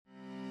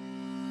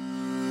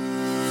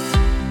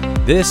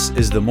This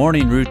is the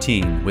Morning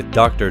Routine with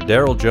Dr.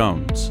 Daryl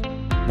Jones.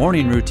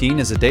 Morning Routine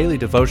is a daily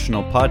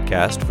devotional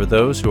podcast for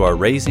those who are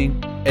raising,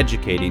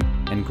 educating,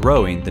 and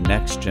growing the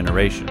next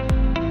generation.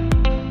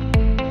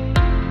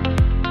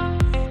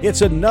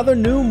 It's another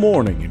new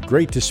morning, and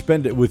great to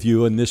spend it with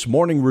you in this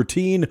morning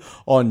routine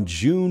on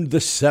June the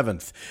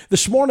 7th.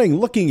 This morning,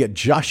 looking at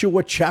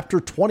Joshua chapter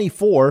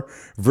 24,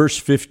 verse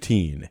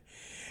 15.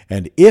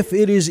 And if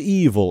it is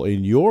evil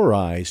in your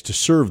eyes to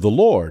serve the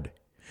Lord,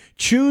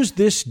 choose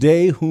this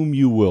day whom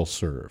you will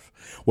serve,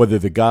 whether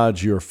the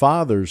gods your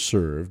fathers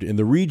served in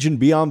the region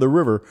beyond the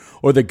river,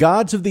 or the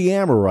gods of the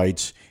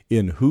Amorites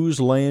in whose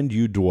land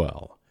you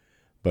dwell.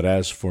 But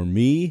as for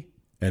me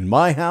and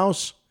my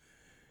house,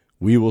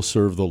 we will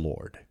serve the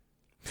Lord.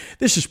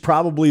 This is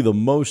probably the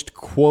most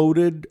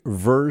quoted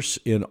verse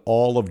in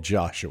all of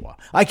Joshua.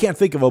 I can't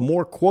think of a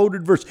more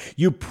quoted verse.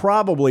 You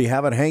probably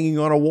have it hanging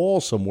on a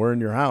wall somewhere in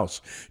your house.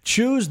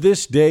 Choose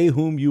this day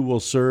whom you will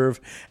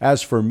serve.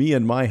 As for me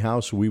and my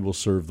house, we will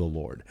serve the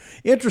Lord.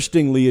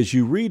 Interestingly, as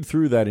you read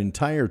through that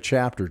entire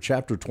chapter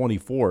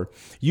 24,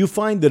 you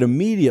find that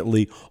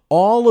immediately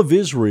all of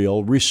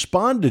Israel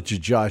responded to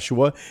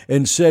Joshua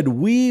and said,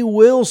 "We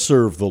will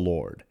serve the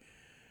Lord."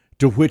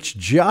 To which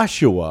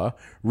Joshua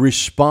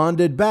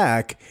responded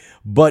back,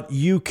 "But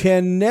you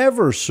can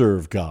never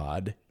serve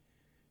God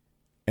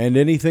and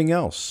anything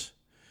else.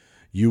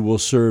 You will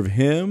serve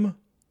him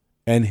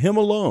and him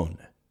alone,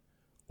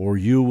 or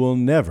you will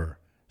never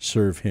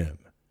serve him."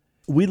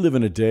 We live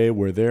in a day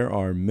where there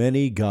are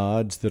many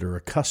gods that are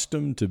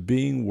accustomed to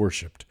being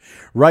worshiped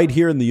right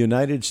here in the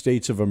United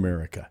States of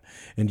America.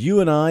 And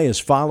you and I, as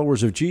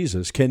followers of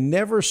Jesus, can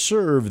never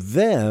serve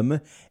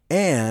them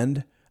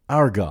and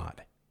our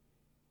God.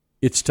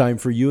 It's time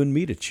for you and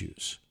me to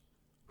choose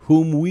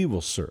whom we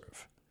will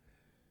serve.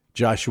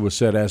 Joshua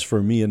said, "As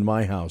for me and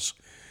my house,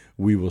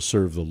 we will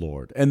serve the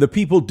Lord." And the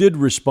people did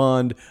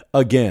respond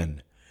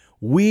again.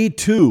 We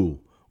too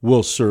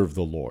will serve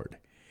the Lord.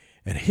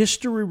 And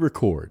history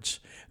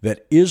records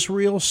that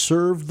Israel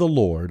served the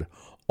Lord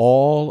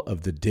all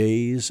of the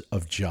days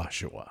of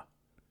Joshua.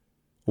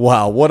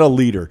 Wow, what a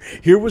leader.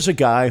 Here was a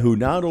guy who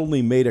not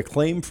only made a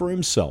claim for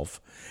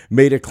himself,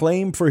 made a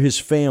claim for his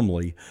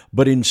family,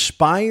 but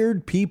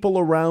inspired people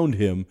around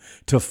him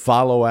to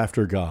follow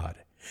after God.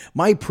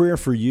 My prayer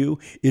for you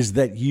is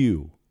that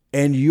you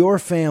and your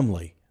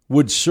family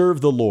would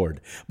serve the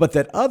Lord, but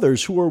that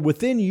others who are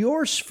within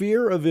your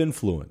sphere of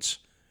influence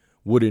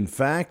would in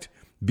fact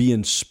be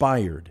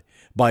inspired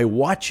by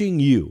watching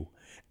you,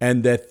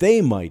 and that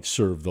they might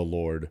serve the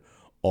Lord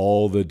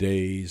all the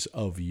days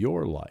of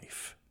your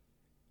life.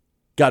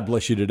 God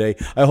bless you today.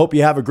 I hope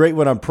you have a great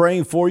one. I'm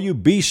praying for you.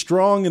 Be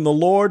strong in the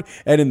Lord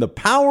and in the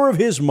power of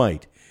his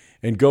might,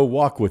 and go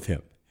walk with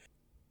him.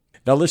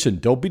 Now listen,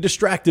 don't be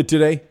distracted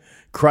today.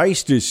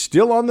 Christ is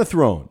still on the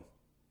throne.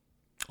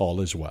 All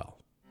is well.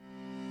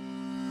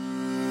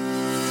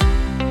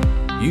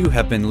 You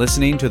have been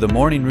listening to the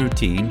Morning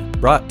Routine,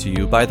 brought to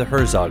you by the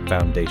Herzog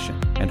Foundation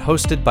and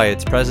hosted by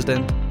its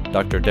president,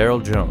 Dr.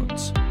 Daryl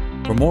Jones.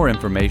 For more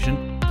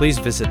information, please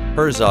visit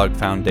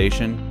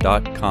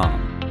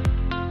herzogfoundation.com.